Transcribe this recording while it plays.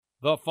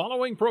The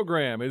following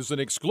program is an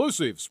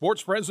exclusive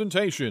sports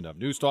presentation of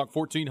News Talk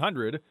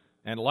 1400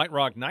 and Light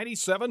Rock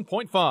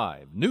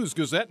 97.5 News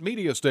Gazette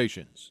media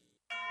stations.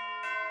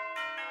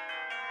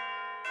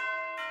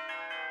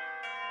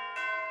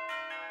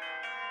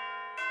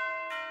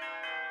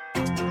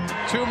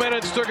 Two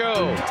minutes to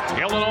go.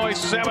 Illinois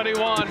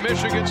 71,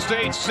 Michigan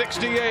State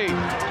 68.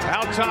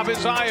 Out top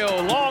is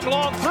Io.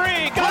 Long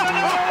three. Got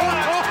another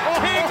one.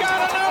 He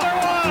got another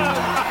one.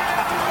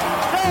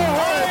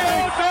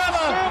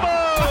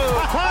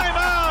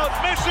 Timeout,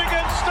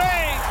 Michigan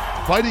State.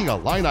 Fighting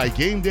Illini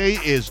Game Day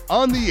is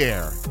on the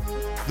air.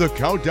 The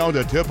countdown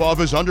to tip-off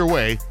is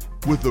underway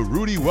with the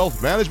Rudy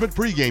Wealth Management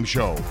pregame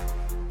show.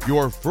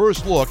 Your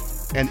first look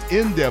and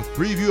in-depth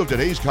preview of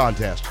today's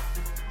contest.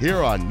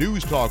 Here on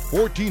News Talk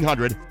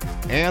 1400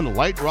 and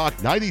Light Rock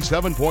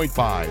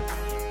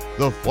 97.5.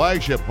 The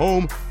flagship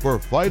home for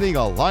Fighting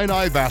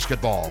Illini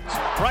basketball.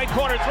 Right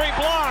corner three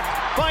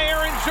blocked by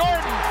Aaron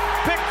Jordan.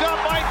 Picked up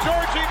by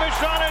Georgie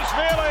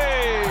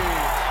Bezhanishvili.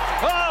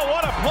 Oh,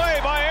 what a play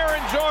by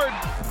Aaron Jordan.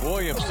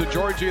 Williams to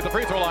Georgie at the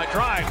free throw line.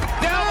 Drive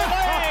down the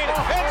lane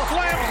and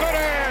slams it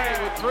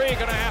in. With three,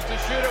 going to have to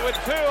shoot it with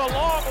two. A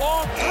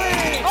long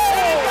three.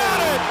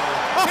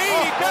 Oh, he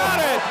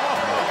got it.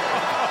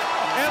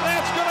 And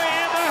that's going to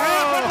end the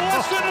half. And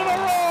listen to the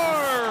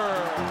roar.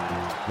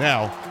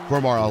 Now,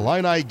 from our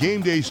Illini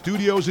Game Day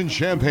studios in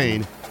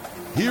Champaign,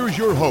 here's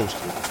your host,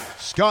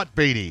 Scott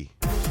Beatty.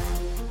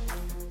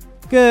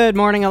 Good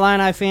morning,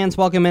 Illini fans.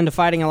 Welcome into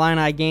Fighting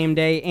Illini Game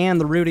Day and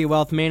the Rudy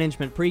Wealth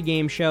Management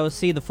pregame show.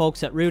 See the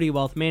folks at Rudy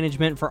Wealth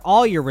Management for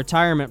all your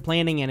retirement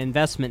planning and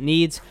investment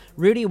needs.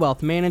 Rudy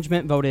Wealth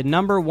Management voted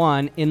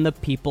 #1 in the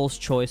People's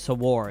Choice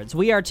Awards.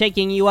 We are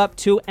taking you up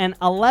to an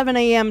 11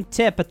 a.m.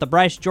 tip at the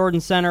Bryce Jordan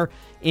Center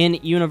in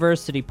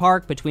University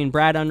Park between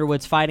Brad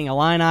Underwood's Fighting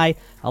Illini,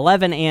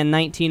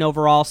 11-19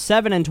 overall,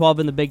 7-12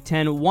 in the Big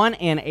Ten,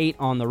 1-8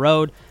 on the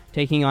road,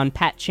 taking on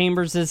Pat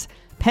Chambers's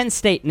Penn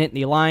State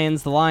Nittany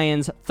Lions. The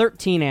Lions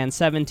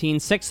 13-17,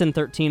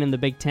 6-13 in the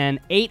Big Ten,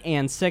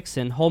 8-6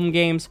 in home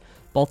games.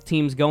 Both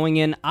teams going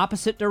in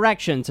opposite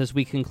directions as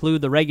we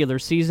conclude the regular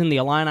season. The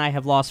Illini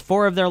have lost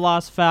 4 of their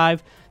last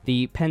 5.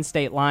 The Penn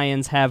State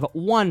Lions have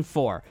won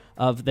 4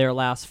 of their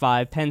last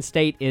 5. Penn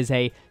State is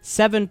a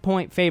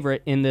 7-point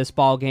favorite in this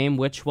ball game,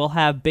 which will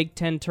have Big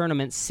Ten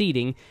tournament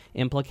seeding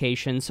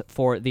implications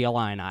for the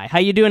Illini. How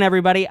you doing,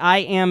 everybody? I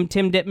am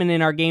Tim Dittman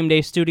in our Game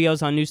Day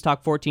studios on News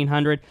Talk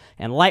 1400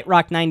 and Light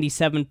Rock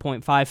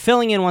 97.5,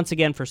 filling in once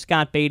again for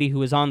Scott Beatty,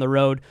 who is on the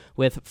road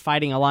with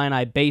Fighting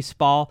Illini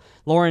baseball.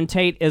 Lauren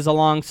Tate is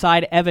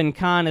alongside. Evan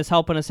Kahn is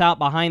helping us out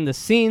behind the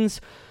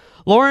scenes.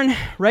 Lauren,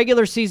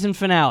 regular season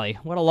finale.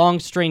 What a long,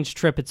 strange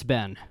trip it's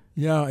been.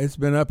 Yeah, it's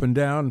been up and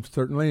down,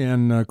 certainly,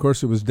 and of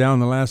course it was down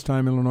the last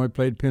time Illinois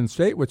played Penn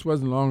State, which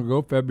wasn't long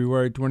ago,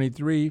 February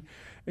 23,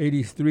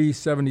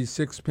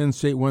 83-76. Penn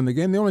State won the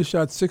game. They only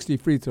shot 60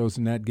 free throws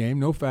in that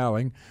game, no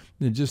fouling.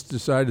 They just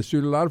decided to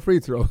shoot a lot of free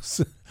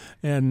throws,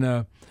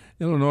 and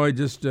Illinois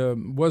just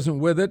wasn't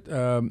with it.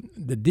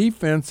 The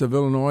defense of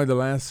Illinois the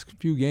last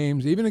few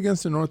games, even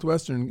against the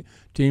Northwestern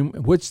team,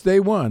 which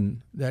they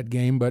won that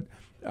game, but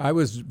I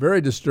was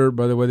very disturbed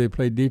by the way they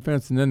played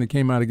defense, and then they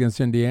came out against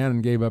Indiana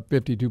and gave up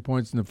 52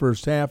 points in the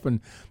first half, and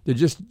they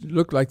just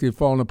looked like they'd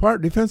fallen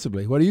apart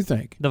defensively. What do you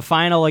think? The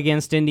final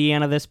against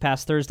Indiana this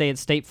past Thursday at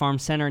State Farm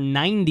Center,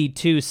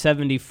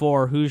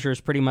 92-74.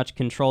 Hoosiers pretty much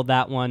controlled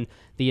that one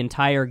the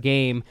entire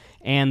game.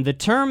 And the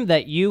term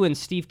that you and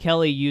Steve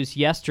Kelly used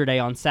yesterday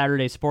on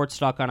Saturday Sports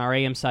Talk on our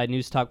AM side,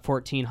 News Talk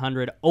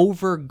 1400,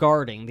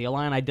 overguarding. The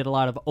Illini did a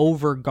lot of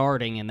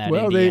overguarding in that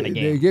Indiana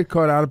game. They get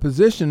caught out of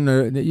position.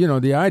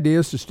 The idea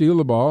is to steal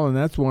the ball, and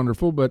that's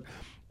wonderful, but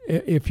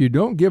if you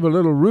don't give a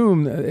little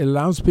room, it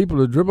allows people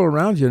to dribble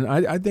around you. And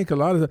I think a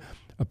lot of the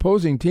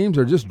opposing teams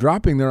are just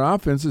dropping their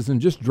offenses and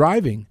just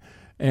driving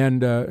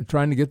and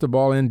trying to get the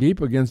ball in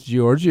deep against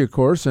Georgia, of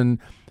course, and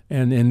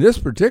in this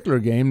particular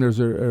game, there's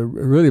a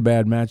really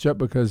bad matchup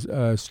because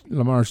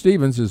Lamar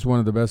Stevens is one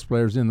of the best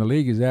players in the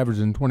league. He's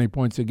averaging 20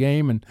 points a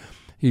game, and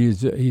he's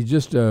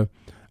just a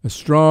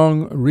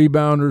strong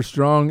rebounder,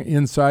 strong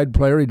inside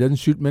player. He doesn't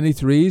shoot many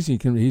threes.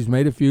 He's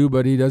made a few,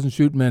 but he doesn't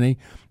shoot many.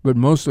 But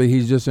mostly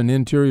he's just an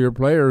interior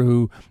player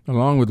who,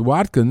 along with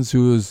Watkins,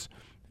 who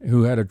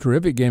had a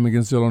terrific game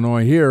against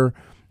Illinois here,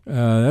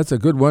 that's a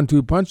good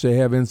 1-2 punch they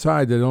have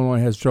inside that Illinois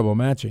has trouble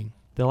matching.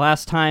 The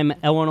last time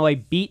Illinois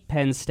beat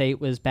Penn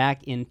State was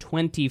back in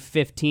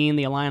 2015.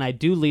 The Illini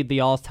do lead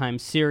the all-time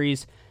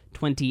series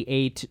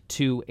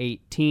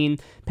 28-18.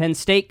 Penn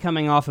State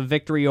coming off a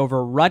victory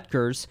over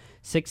Rutgers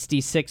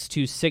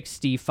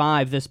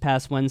 66-65 this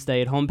past Wednesday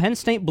at home. Penn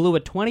State blew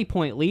a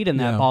 20-point lead in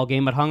that ball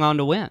game but hung on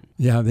to win.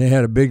 Yeah, they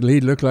had a big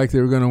lead. Looked like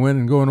they were going to win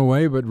and going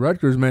away, but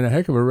Rutgers made a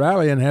heck of a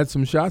rally and had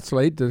some shots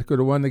late that could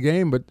have won the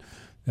game, but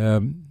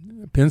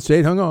Penn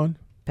State hung on.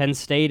 Penn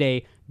State,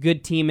 a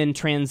good team in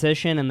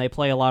transition, and they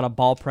play a lot of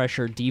ball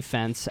pressure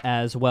defense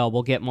as well.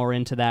 We'll get more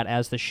into that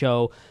as the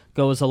show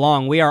goes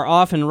along. We are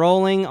off and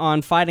rolling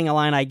on Fighting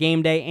Illini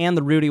Game Day and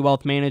the Rudy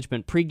Wealth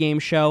Management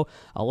pregame show.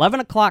 11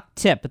 o'clock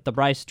tip at the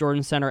Bryce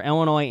Jordan Center.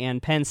 Illinois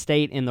and Penn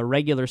State in the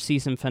regular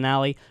season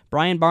finale.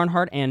 Brian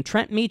Barnhart and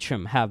Trent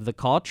Meacham have the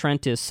call.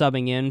 Trent is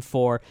subbing in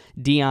for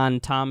Dion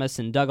Thomas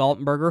and Doug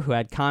Altenberger, who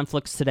had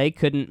conflicts today,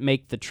 couldn't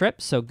make the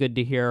trip, so good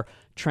to hear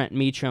Trent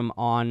Meacham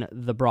on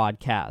the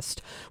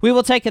broadcast. We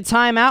will take a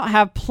timeout,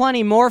 have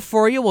plenty more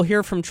for you. We'll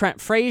hear from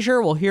Trent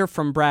Frazier. We'll hear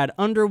from Brad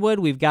Underwood.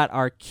 We've got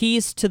our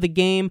keys to the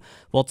game.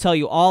 We'll tell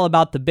you all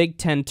about the Big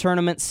Ten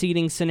tournament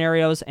seeding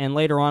scenarios, and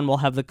later on we'll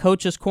have the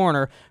Coach's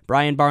Corner.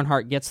 Brian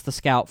Barnhart gets the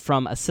scout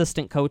from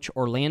assistant coach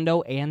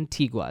Orlando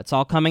Antigua. It's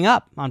all coming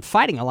up on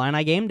Fighting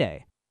Illini Game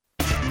Day.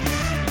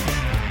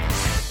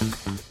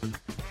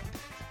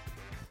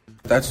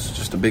 That's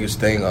just the biggest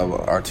thing of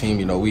our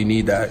team. We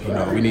need that.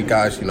 We need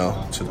guys,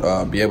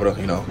 to be able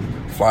to,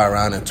 fly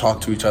around and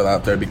talk to each other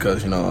out there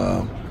because,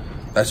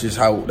 that's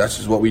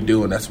just what we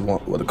do, and that's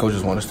what the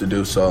coaches want us to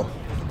do. So,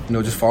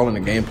 just following the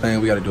game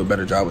plan, we got to do a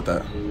better job with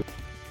that.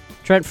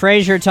 Trent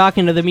Frazier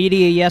talking to the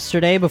media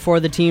yesterday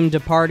before the team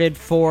departed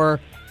for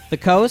the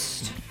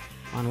coast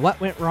on what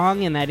went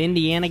wrong in that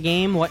Indiana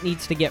game, what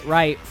needs to get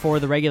right for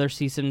the regular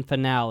season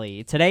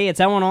finale. Today, it's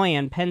Illinois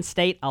and Penn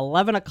State,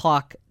 11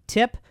 o'clock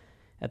tip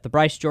at the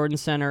Bryce Jordan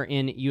Center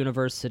in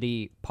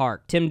University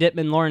Park. Tim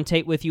Dittman, Lauren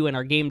Tate with you in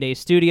our Game Day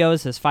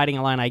studios as Fighting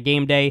Illini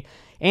Game Day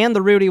and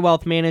the Rudy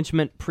Wealth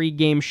Management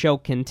pregame show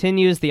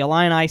continues. The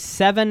Illini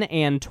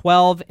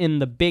 7-12 in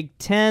the Big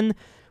Ten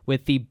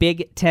with the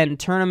Big Ten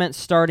tournament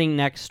starting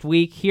next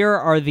week. Here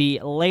are the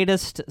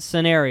latest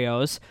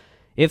scenarios.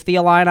 If the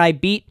Illini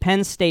beat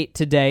Penn State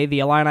today, the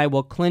Illini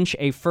will clinch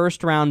a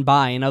first-round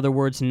bye. In other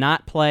words,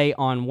 not play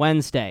on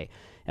Wednesday.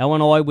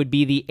 Illinois would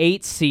be the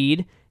 8th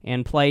seed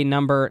and play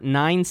number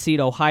 9 seed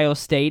Ohio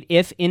State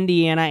if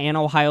Indiana and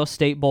Ohio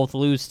State both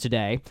lose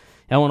today.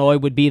 Illinois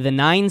would be the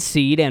 9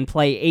 seed and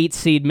play 8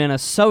 seed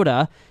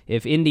Minnesota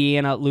if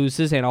Indiana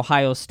loses and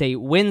Ohio State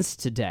wins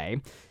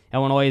today.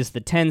 Illinois is the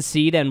 10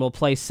 seed and will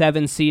play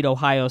 7 seed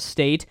Ohio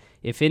State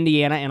if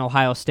Indiana and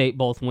Ohio State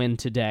both win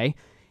today.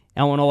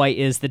 Illinois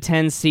is the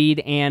 10 seed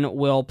and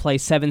will play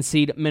 7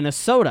 seed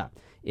Minnesota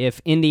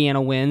if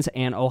Indiana wins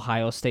and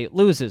Ohio State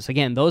loses.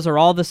 Again, those are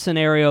all the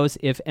scenarios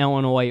if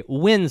Illinois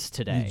wins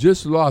today. You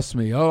just lost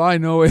me. All I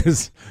know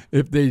is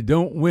if they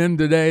don't win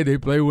today, they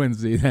play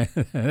Wednesday.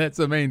 That's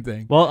the main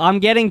thing. Well, I'm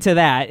getting to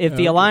that. If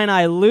the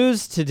Illini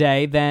lose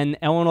today, then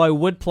Illinois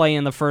would play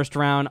in the first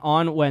round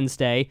on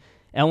Wednesday.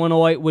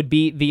 Illinois would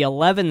be the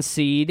 11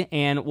 seed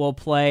and will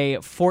play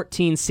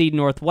 14 seed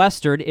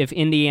Northwestern if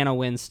Indiana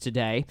wins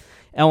today.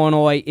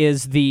 Illinois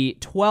is the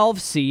 12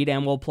 seed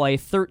and will play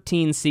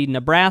 13 seed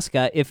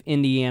Nebraska if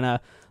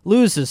Indiana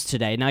loses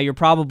today. Now you're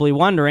probably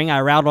wondering, I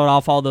rattled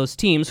off all those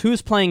teams,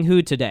 who's playing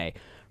who today?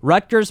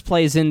 Rutgers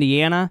plays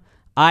Indiana,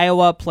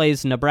 Iowa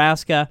plays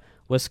Nebraska,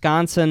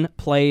 Wisconsin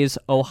plays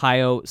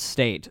Ohio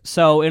State.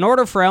 So in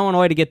order for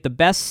Illinois to get the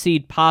best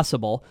seed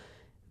possible,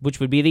 which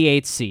would be the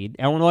 8th seed,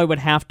 Illinois would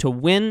have to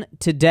win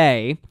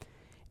today,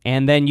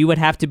 and then you would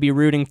have to be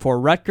rooting for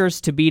Rutgers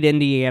to beat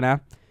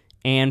Indiana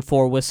and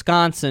for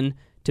Wisconsin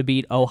to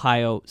beat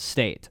Ohio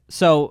State.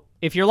 So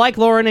if you're like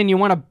Lauren and you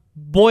want to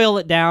boil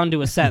it down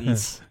to a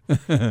sentence,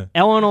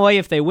 Illinois,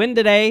 if they win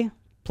today,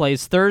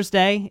 plays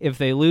Thursday. If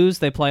they lose,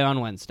 they play on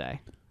Wednesday.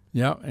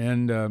 Yeah,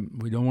 and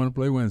we don't want to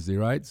play Wednesday,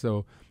 right?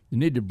 So you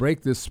need to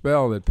break this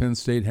spell that Penn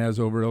State has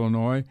over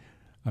Illinois.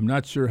 I'm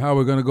not sure how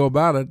we're going to go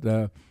about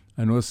it.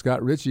 I know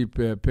Scott Ritchie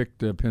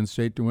picked Penn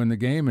State to win the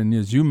game, and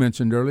as you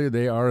mentioned earlier,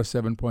 they are a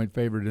 7-point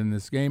favorite in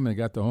this game. They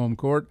got the home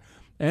court,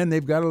 and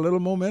they've got a little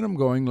momentum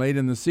going late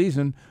in the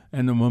season,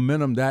 and the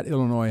momentum that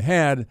Illinois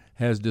had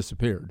has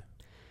disappeared.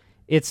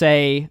 It's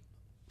a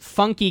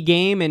funky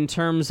game in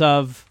terms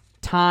of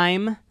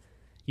time.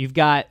 You've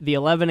got the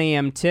 11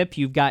 a.m. tip.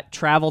 You've got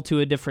travel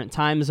to a different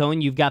time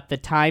zone. You've got the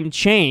time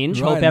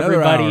change.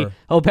 Right,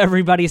 Hope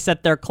everybody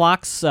set their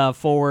clocks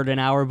forward an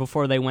hour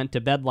before they went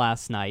to bed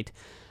last night.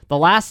 The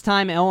last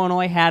time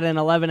Illinois had an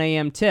 11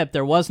 a.m. tip,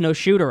 there was no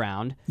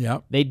shoot-around.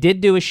 Yep. They did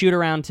do a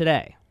shoot-around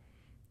today.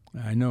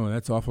 I know,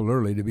 that's awful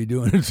early to be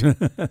doing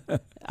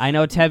it. I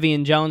know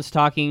Tevian Jones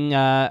talking,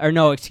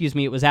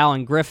 it was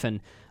Alan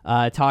Griffin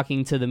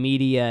talking to the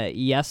media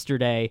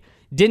yesterday.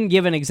 Didn't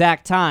give an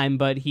exact time,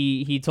 but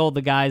he told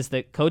the guys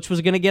that Coach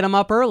was going to get them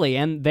up early,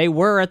 and they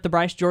were at the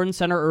Bryce Jordan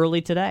Center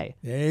early today.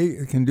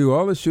 They can do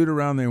all the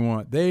shoot-around they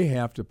want. They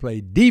have to play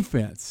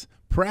defense.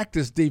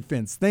 Practice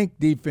defense, think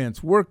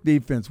defense, work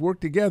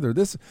together.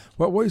 This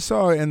what we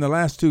saw in the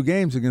last 2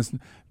 games against,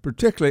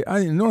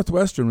 particularly,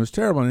 Northwestern was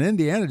terrible, and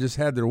Indiana just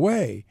had their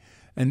way.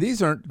 And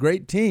these aren't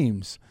great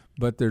teams,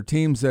 but they're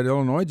teams that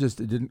Illinois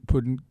just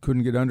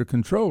couldn't get under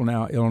control.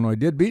 Now Illinois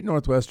did beat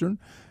Northwestern,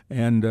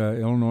 and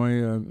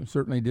Illinois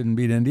certainly didn't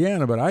beat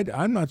Indiana. But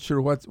I'm not sure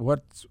what's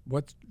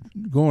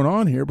going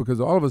on here, because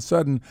all of a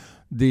sudden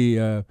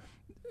the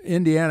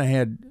Indiana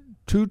had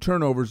 2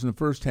 turnovers in the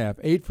first half,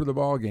 8 for the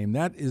ball game.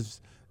 That is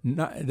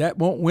that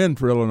won't win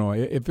for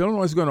Illinois. If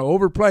Illinois is going to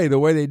overplay the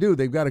way they do,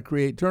 they've got to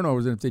create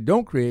turnovers. And if they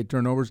don't create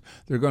turnovers,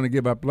 they're going to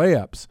give up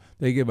layups.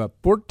 They give up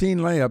 14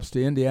 layups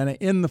to Indiana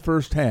in the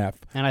first half.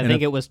 And I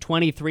think it was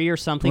 23 or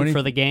something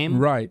for the game.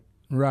 Right.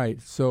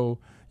 So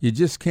you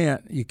just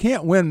can't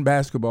win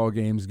basketball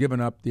games give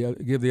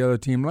the other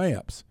team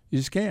layups. You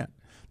just can't.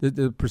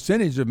 The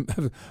percentage of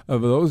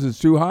those is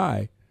too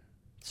high.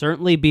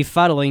 Certainly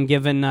befuddling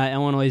given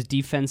Illinois'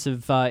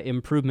 defensive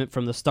improvement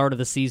from the start of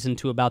the season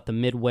to about the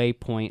midway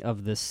point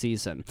of this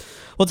season.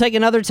 We'll take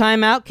another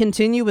timeout,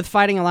 continue with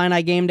Fighting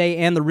Illini Game Day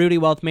and the Rudy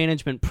Wealth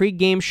Management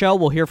pregame show.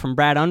 We'll hear from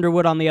Brad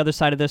Underwood on the other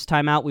side of this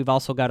timeout. We've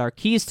also got our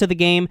keys to the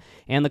game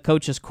and the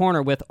Coach's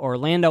Corner with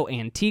Orlando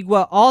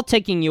Antigua, all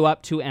taking you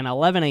up to an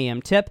 11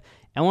 a.m. tip,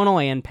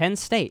 Illinois and Penn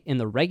State in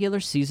the regular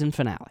season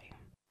finale.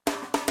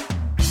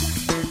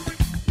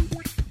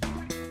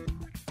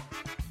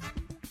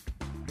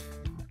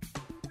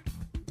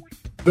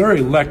 They're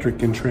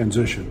electric in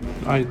transition.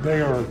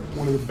 They are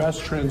one of the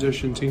best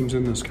transition teams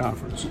in this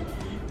conference,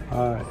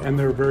 and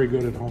they're very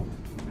good at home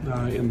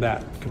in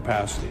that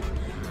capacity.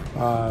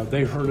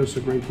 They hurt us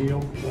a great deal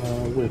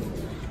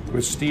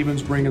with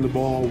Stevens bringing the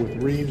ball,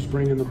 with Reeves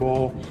bringing the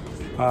ball,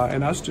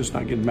 and us just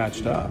not getting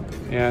matched up.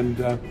 And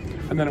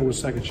then it was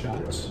second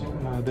shots.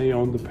 They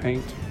owned the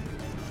paint,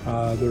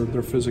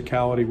 their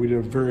physicality. We did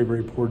a very,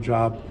 very poor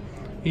job,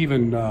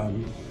 even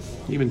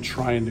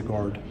trying to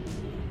guard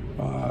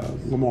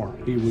Lamar.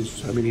 He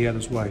had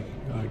his way.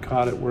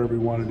 Caught it wherever he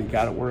wanted. He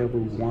got it wherever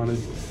he wanted.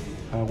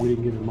 We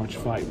didn't give him much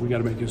fight. We got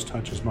to make his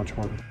touches much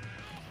harder.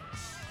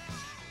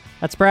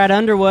 That's Brad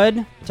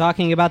Underwood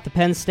talking about the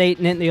Penn State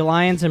Nittany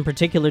Lions, in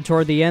particular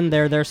toward the end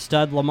there. Their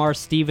stud Lamar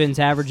Stevens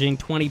averaging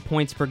 20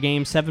 points per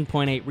game,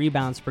 7.8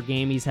 rebounds per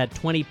game. He's had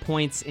 20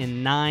 points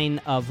in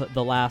 9 of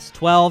the last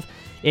 12.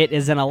 It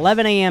is an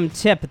 11 a.m.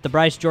 tip at the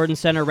Bryce Jordan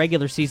Center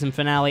regular season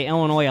finale.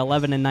 Illinois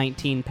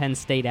 11-19, Penn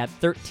State at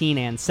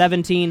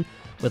 13-17.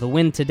 With a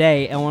win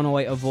today,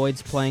 Illinois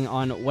avoids playing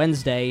on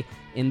Wednesday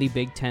in the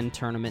Big Ten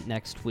tournament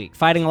next week.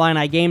 Fighting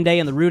Illini Game Day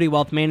and the Rudy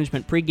Wealth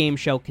Management pregame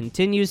show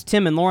continues.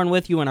 Tim and Lauren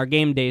with you in our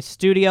Game Day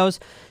studios.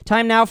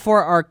 Time now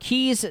for our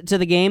keys to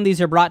the game.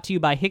 These are brought to you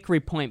by Hickory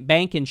Point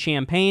Bank in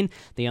Champaign.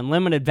 The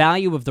unlimited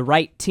value of the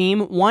right team.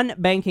 One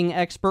banking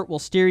expert will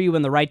steer you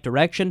in the right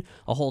direction.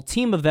 A whole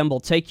team of them will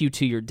take you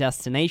to your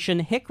destination.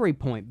 Hickory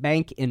Point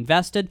Bank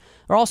Invested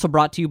are also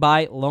brought to you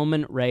by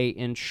Lohman Ray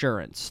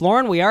Insurance.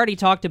 Lauren, we already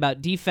talked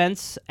about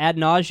defense ad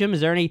nauseum.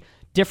 Is there any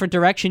different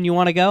direction you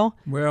want to go?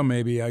 Well,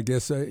 maybe. I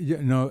guess,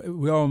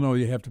 we all know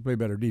you have to play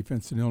better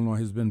defense than Illinois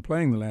has been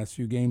playing the last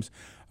few games.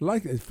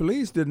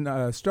 Feliz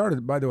didn't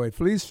started, by the way,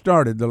 Feliz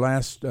started the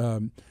last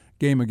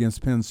game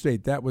against Penn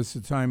State. That was the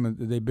time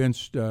that they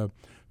benched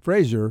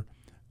Frazier.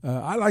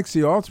 I like to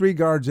see all three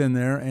guards in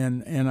there,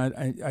 and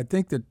I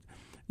think that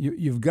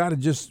you've got to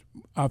just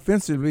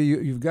offensively,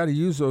 you've got to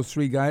use those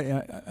three guys.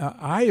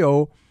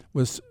 Ayo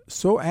was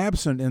so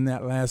absent in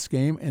that last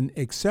game, and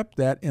except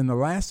that in the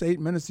last 8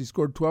 minutes he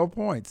scored 12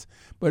 points.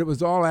 But it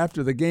was all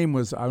after the game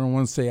was, I don't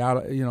want to say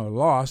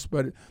lost,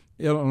 but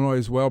Illinois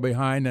is well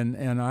behind,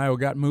 and Iowa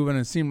got moving,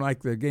 and it seemed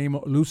like the game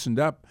loosened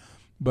up.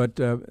 But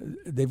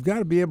they've got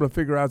to be able to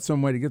figure out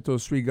some way to get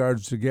those three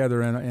guards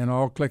together and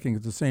all clicking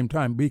at the same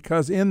time,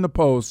 because in the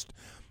post,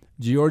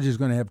 Georgia's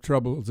going to have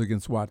troubles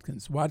against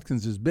Watkins.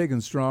 Watkins is big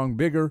and strong,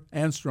 bigger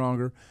and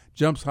stronger,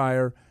 jumps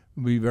higher.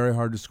 Will be very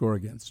hard to score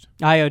against.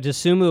 Ayo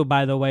Dosunmu,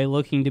 by the way,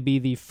 looking to be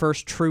the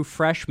first true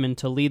freshman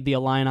to lead the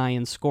Illini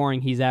in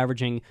scoring. He's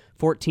averaging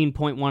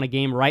 14.1 a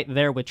game, right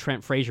there with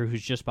Trent Frazier,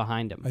 who's just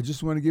behind him. I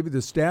just want to give you the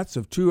stats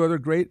of two other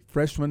great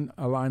freshman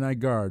Illini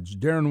guards.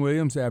 Darren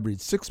Williams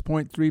averaged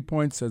 6.3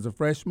 points as a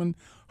freshman.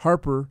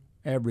 Harper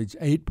averaged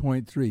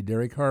 8.3,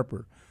 Derek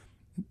Harper.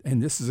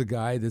 And this is a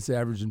guy that's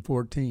averaging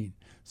 14.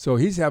 So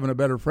he's having a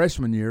better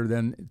freshman year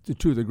than the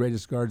two of the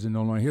greatest guards in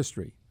Illinois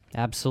history.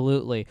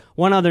 Absolutely.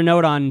 One other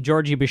note on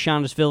Georgi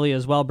Bezhanishvili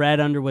as well. Brad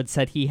Underwood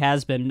said he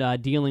has been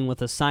dealing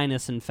with a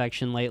sinus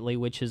infection lately,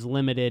 which has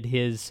limited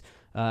his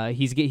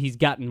he's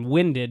gotten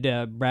winded,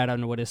 Brad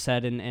Underwood has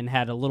said, and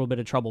had a little bit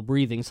of trouble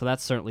breathing, so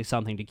that's certainly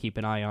something to keep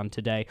an eye on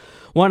today.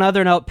 One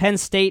other note, Penn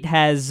State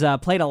has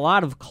played a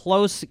lot of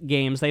close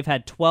games. They've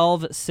had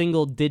 12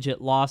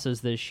 single-digit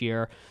losses this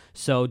year.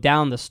 So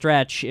down the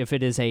stretch, if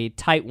it is a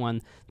tight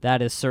one,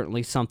 that is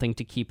certainly something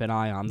to keep an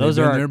eye on. They've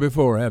been there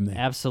before, haven't they?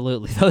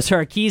 Absolutely. Those are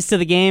our keys to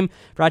the game,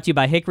 brought to you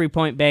by Hickory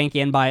Point Bank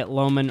and by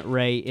Lohman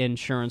Ray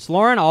Insurance.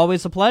 Lauren,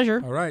 always a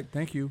pleasure. All right,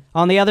 thank you.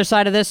 On the other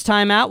side of this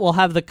timeout, we'll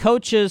have the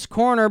Coach's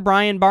Corner.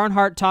 Brian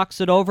Barnhart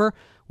talks it over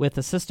with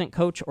assistant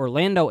coach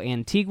Orlando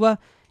Antigua.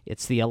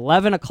 It's the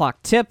 11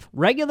 o'clock tip,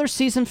 regular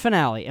season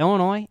finale,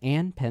 Illinois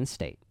and Penn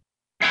State.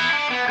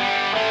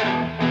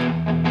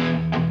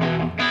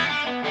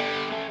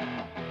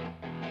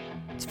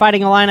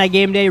 Fighting Illini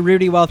Game Day,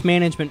 Rudy Wealth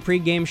Management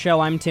pregame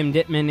show. I'm Tim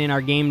Dittman in our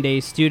Game Day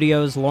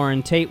studios.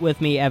 Lauren Tate with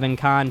me, Evan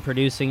Kahn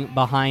producing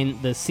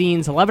behind the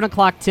scenes. 11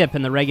 o'clock tip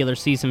in the regular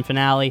season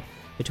finale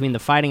between the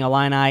Fighting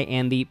Illini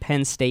and the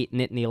Penn State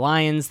Nittany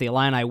Lions. The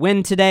Illini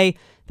win today.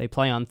 They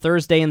play on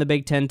Thursday in the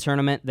Big Ten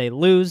tournament. They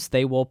lose,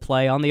 they will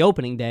play on the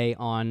opening day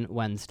on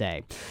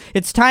Wednesday.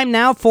 It's time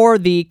now for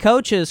the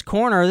Coach's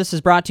Corner. This is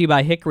brought to you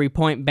by Hickory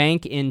Point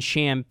Bank in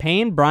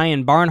Champaign.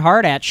 Brian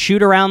Barnhart at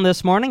shoot-around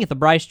this morning at the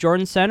Bryce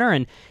Jordan Center,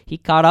 and he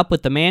caught up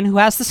with the man who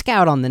has the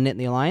scout on the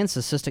Nittany Lions,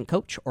 assistant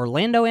coach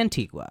Orlando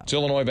Antigua. It's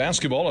Illinois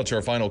basketball. It's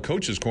our final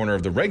Coach's Corner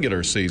of the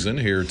regular season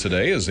here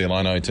today as the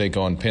Illini take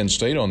on Penn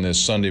State on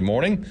this Sunday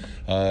morning.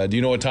 Do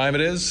you know what time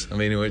it is? I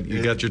mean,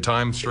 you got your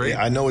time straight?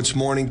 Yeah, I know it's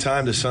morning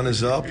time. The sun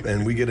is up,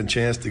 and we get a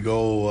chance to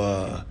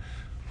go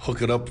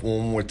hook it up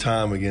one more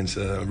time against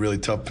a really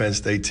tough Penn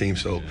State team.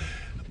 So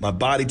my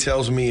body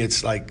tells me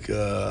it's like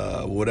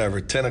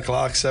 10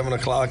 o'clock, 7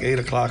 o'clock, 8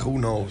 o'clock, who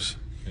knows?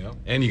 Yeah.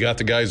 And you got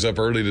the guys up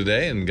early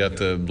today and got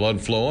the blood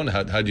flowing.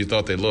 How'd you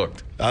thought they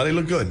looked? They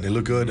look good. They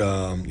look good.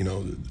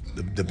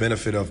 The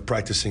benefit of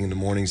practicing in the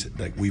mornings,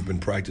 like we've been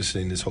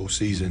practicing this whole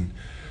season,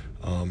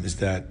 is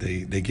that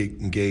they get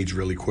engaged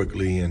really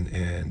quickly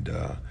and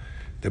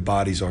their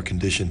bodies are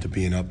conditioned to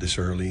being up this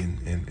early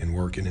and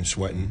working and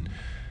sweating.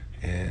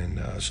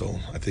 And so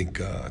I think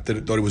I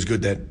thought it was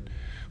good that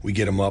we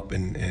get them up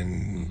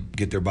and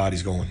get their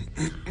bodies going.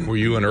 Were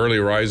you an early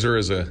riser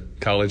as a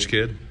college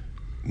kid?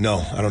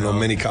 No, I don't know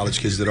many college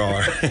kids that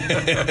are.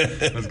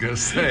 I was going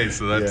to say,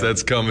 so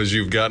that's come as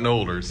you've gotten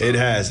older. So. It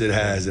has,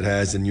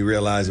 and you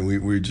realize, and we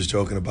were just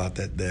joking about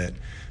that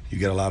you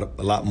get a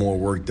lot more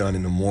work done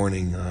in the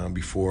morning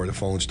before the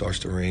phone starts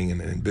to ring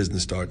and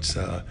business starts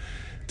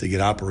to get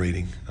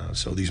operating.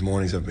 So these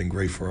mornings have been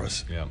great for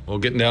us. Yeah. Well,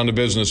 getting down to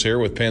business here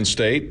with Penn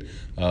State,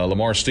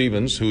 Lamar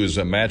Stevens, who is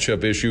a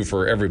matchup issue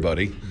for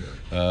everybody.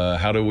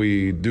 How do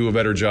we do a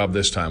better job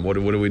this time? What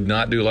did we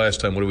not do last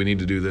time? What do we need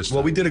to do this time?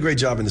 Well, we did a great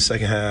job in the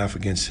second half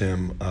against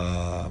him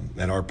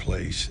at our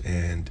place,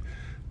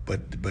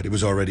 but it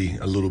was already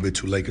a little bit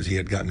too late because he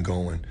had gotten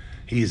going.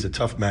 He is a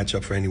tough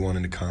matchup for anyone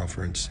in the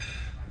conference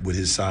with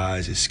his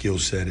size, his skill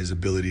set, his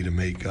ability to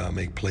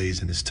make plays,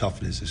 and his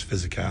toughness, his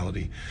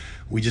physicality.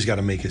 We just got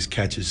to make his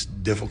catches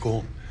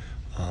difficult.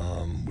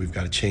 We've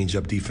got to change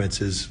up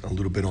defenses a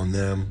little bit on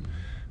them.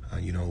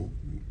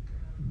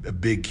 A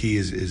big key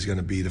is going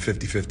to be the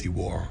 50-50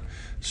 war.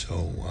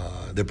 So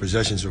their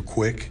possessions are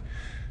quick,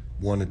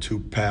 1 or 2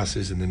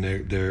 passes, and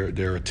then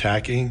they're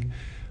attacking.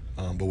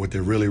 But what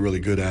they're really, really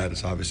good at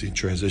is obviously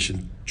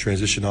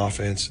transition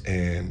offense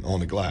and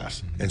on the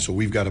glass. And so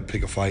we've got to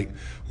pick a fight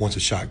once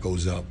a shot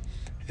goes up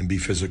and be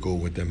physical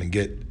with them and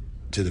get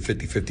to the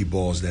 50-50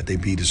 balls that they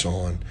beat us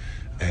on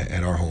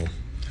at our home.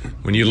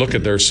 When you look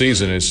at their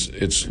season,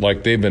 it's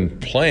like they've been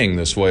playing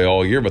this way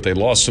all year, but they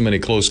lost so many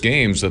close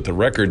games that the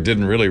record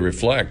didn't really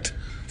reflect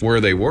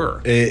where they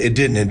were. It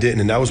didn't,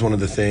 and that was one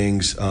of the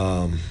things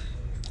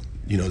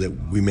that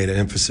we made an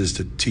emphasis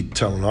to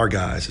telling our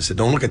guys. I said,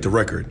 don't look at the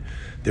record.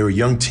 They're a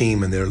young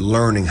team and they're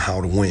learning how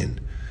to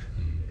win.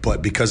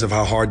 But because of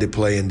how hard they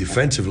play and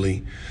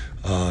defensively,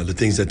 the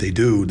things that they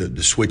do,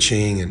 the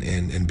switching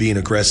and being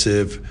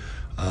aggressive,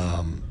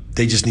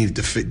 they just needed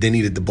they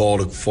needed the ball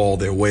to fall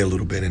their way a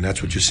little bit, and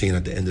that's what you're seeing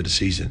at the end of the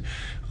season,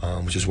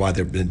 which is why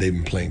they've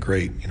been playing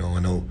great. I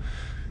know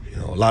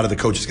a lot of the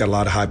coaches got a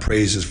lot of high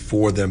praises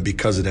for them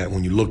because of that.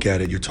 When you look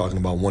at it, you're talking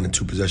about 1 and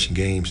 2 possession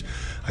games.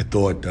 I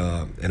thought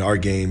in our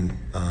game,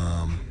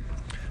 I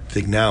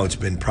think now it's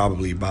been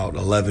probably about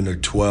 11 or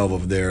 12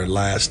 of their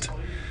last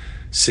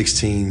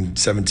 16,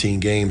 17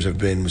 games have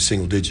been with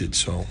single digits.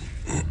 So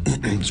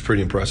it's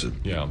pretty impressive.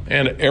 Yeah,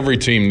 and every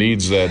team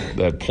needs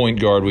that point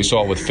guard. We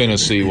saw it with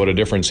Finney, what a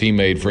difference he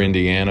made for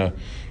Indiana.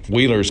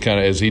 Wheeler's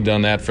has he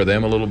done that for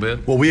them a little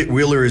bit? Well,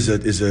 Wheeler is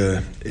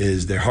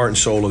their heart and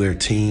soul of their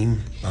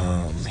team.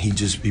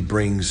 He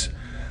brings.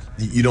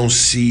 You don't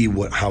see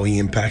how he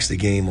impacts the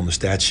game on the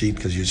stat sheet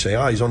because you say,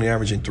 he's only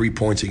averaging 3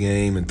 points a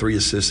game and 3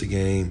 assists a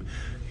game,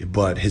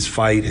 but his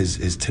fight,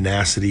 his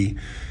tenacity,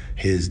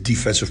 his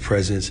defensive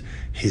presence,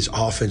 his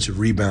offensive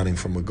rebounding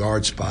from a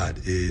guard spot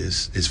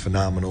is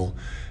phenomenal,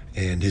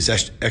 and his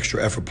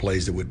extra effort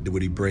plays that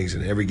what he brings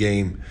in every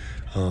game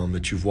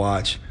that you've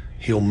watched.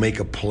 He'll make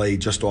a play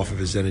just off of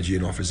his energy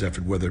and off his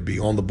effort, whether it be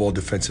on the ball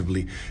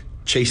defensively,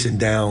 chasing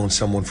down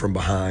someone from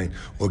behind,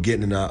 or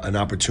getting an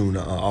opportune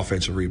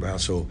offensive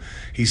rebound. So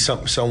he's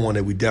someone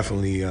that we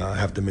definitely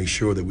have to make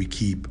sure that we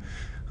keep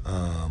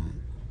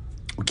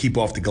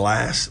off the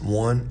glass,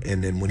 one,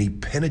 and then when he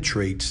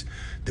penetrates,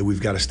 that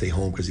we've got to stay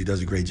home because he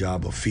does a great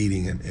job of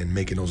feeding and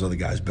making those other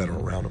guys better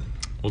around him.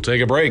 We'll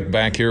take a break.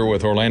 Back here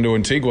with Orlando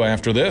Antigua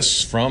after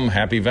this from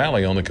Happy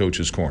Valley on the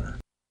Coach's Corner.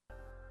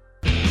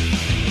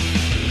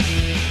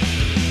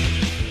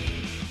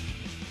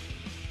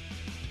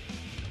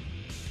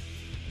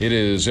 It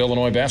is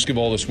Illinois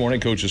basketball this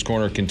morning. Coach's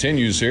Corner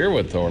continues here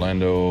with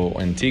Orlando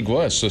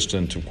Antigua,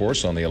 assistant, of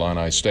course, on the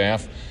Illini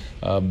staff.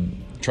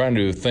 Trying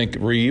to think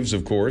Reeves,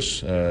 of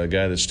course, a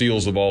guy that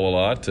steals the ball a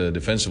lot.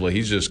 Defensively,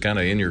 he's just kind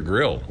of in your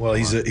grill. Well,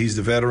 he's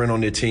the veteran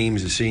on their team.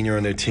 He's a senior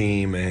on their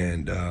team,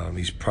 and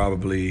he's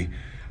probably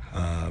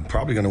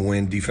going to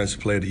win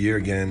Defensive Player of the Year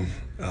again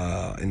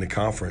in the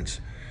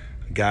conference.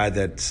 A guy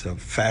that's a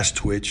fast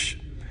twitch,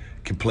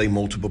 can play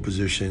multiple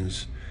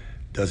positions,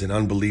 does an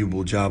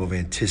unbelievable job of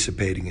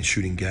anticipating and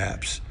shooting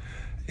gaps.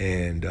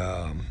 And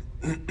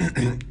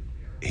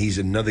he's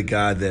another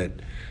guy that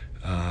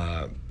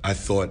I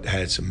thought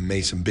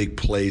made some big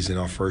plays in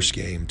our first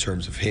game in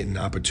terms of hitting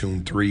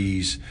opportune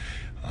threes,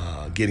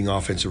 getting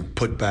offensive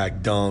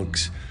putback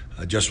dunks,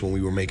 just when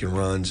we were making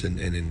runs.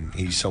 And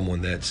he's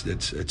someone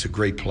that's a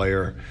great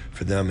player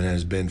for them and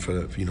has been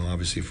for,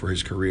 obviously for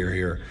his career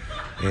here.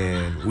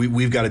 And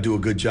we've got to do a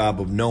good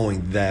job of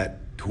knowing that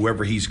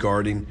whoever he's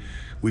guarding,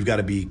 we've got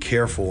to be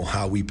careful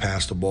how we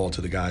pass the ball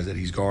to the guys that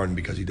he's guarding,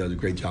 because he does a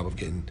great job of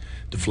getting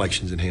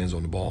deflections and hands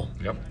on the ball.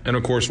 Yep. And,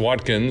 of course,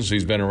 Watkins,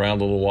 he's been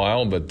around a little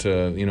while, but,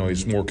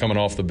 he's more coming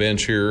off the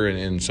bench here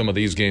in some of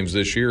these games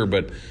this year.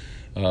 But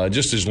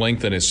just his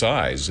length and his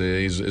size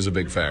is a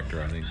big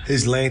factor, I think.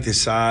 His length, his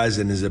size,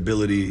 and his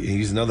ability.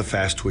 He's another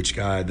fast twitch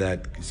guy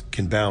that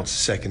can bounce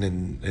second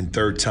and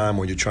third time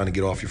when you're trying to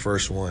get off your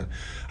first one.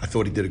 I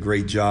thought he did a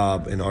great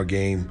job in our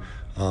game,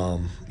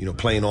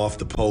 playing off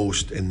the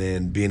post and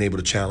then being able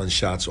to challenge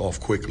shots off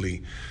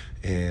quickly.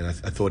 And I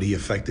thought he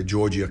affected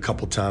Georgie a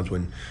couple times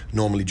when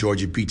normally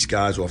Georgie beats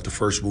guys off the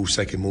first move,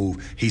 second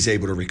move. He's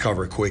able to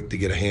recover quick to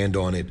get a hand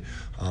on it.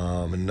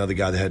 And another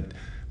guy that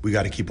we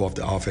got to keep off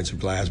the offensive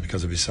glass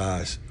because of his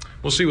size.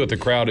 We'll see what the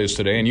crowd is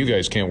today, and you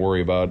guys can't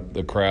worry about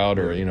the crowd,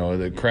 or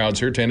the crowds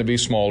here tend to be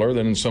smaller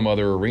than in some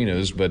other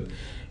arenas, but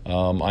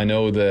I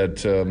know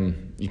that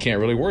you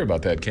can't really worry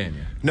about that, can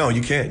you? No,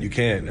 you can't. You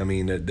can't. I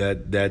mean,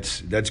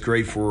 that's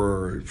great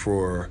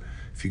for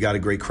if you got a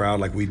great crowd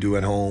like we do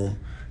at home.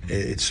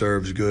 It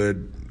serves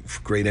good,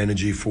 great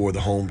energy for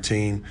the home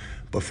team.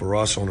 But for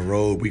us on the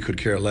road, we could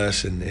care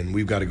less, and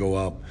we've got to go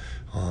up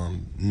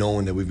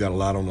knowing that we've got a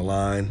lot on the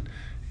line,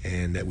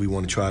 and that we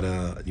want to try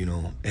to,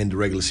 end the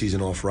regular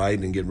season off right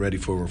and get ready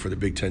for the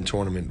Big Ten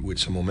tournament with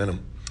some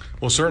momentum.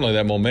 Well, certainly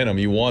that momentum,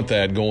 you want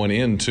that going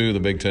into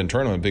the Big Ten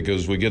tournament,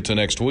 because we get to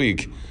next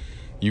week,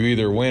 you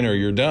either win or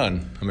you're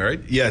done. Am I right?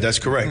 Yeah, that's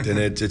correct. And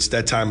it's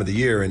that time of the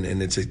year,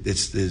 and it's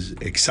this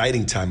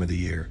exciting time of the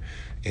year.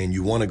 And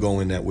you want to go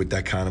in that with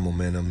that kind of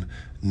momentum,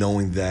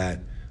 knowing that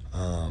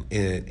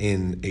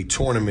in a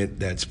tournament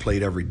that's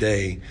played every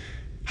day,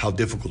 how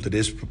difficult it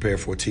is to prepare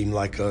for a team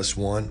like us,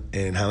 one,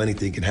 and how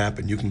anything can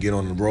happen. You can get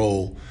on the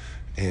roll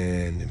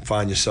and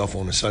find yourself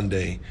on a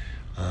Sunday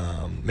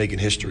making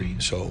history.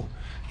 So,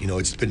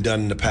 it's been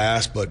done in the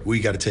past, but we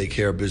got to take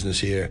care of business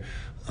here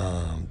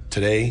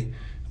today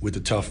with the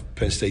tough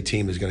Penn State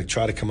team that's going to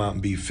try to come out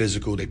and be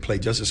physical. They play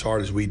just as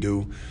hard as we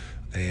do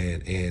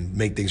and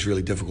make things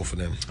really difficult for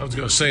them. I was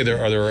going to say,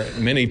 are there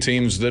many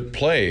teams that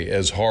play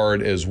as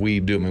hard as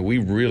we do? I mean, we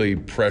really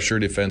pressure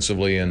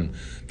defensively, and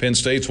Penn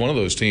State's one of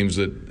those teams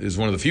that is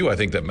one of the few, I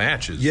think, that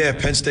matches. Yeah,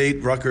 Penn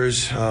State,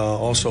 Rutgers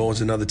also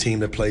is another team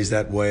that plays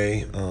that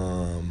way.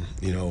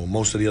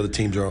 Most of the other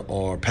teams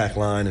are pack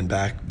line and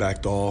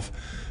backed off.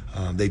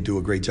 They do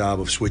a great job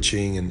of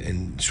switching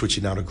and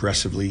switching out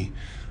aggressively,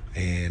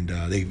 and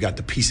they've got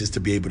the pieces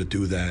to be able to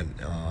do that.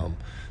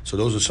 So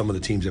those are some of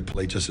the teams that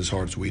play just as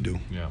hard as we do.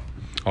 Yeah.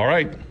 All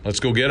right, let's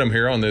go get them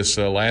here on this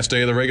last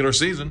day of the regular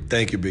season.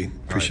 Thank you, B.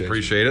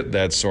 Appreciate it.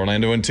 That's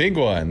Orlando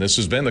Antigua, and this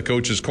has been the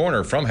Coach's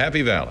Corner from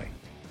Happy Valley.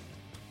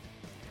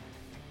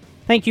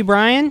 Thank you,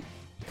 Brian.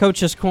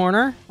 Coach's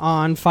Corner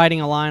on Fighting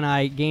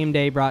Illini Game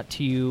Day, brought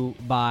to you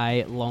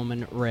by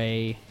Lohman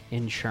Ray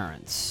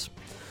Insurance.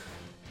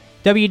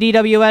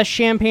 WDWS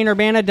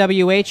Champaign-Urbana,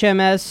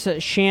 WHMS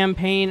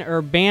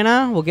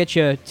Champaign-Urbana. We'll get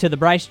you to the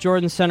Bryce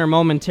Jordan Center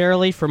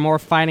momentarily for more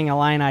Fighting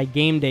Illini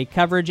Game Day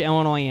coverage.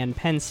 Illinois and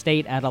Penn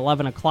State at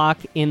 11 o'clock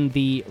in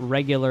the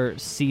regular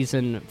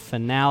season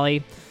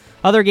finale.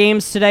 Other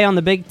games today on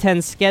the Big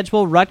Ten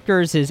schedule.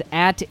 Rutgers is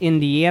at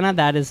Indiana.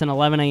 That is an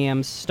 11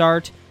 a.m.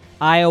 start.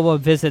 Iowa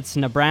visits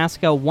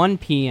Nebraska, 1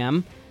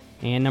 p.m.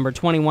 And number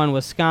 21,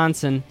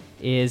 Wisconsin,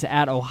 is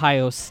at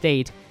Ohio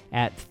State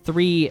at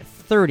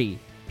 3:30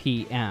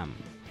 p.m.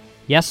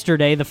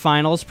 Yesterday, the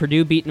finals,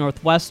 Purdue beat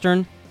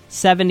Northwestern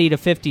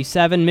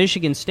 70-57.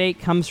 Michigan State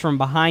comes from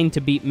behind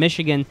to beat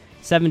Michigan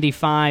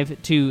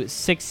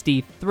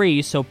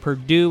 75-63. So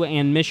Purdue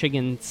and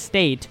Michigan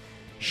State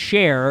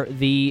share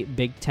the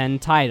Big Ten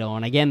title.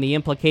 And again, the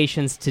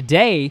implications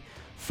today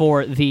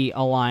for the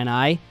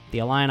Illini. The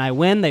Illini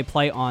win, they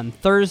play on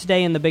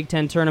Thursday in the Big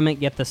Ten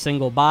tournament, get the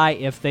single bye.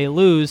 If they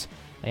lose,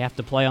 they have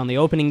to play on the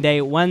opening day,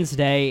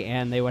 Wednesday,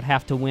 and they would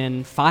have to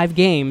win 5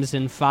 games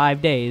in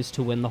 5 days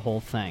to win the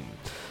whole thing.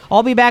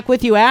 I'll be back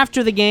with you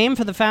after the game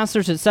for the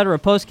Fasteners Etc.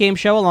 postgame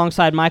show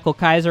alongside Michael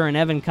Kaiser and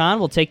Evan Kahn.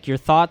 We'll take your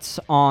thoughts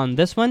on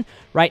this one.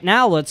 Right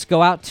now, let's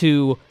go out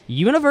to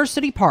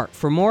University Park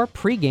for more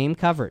pregame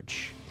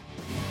coverage.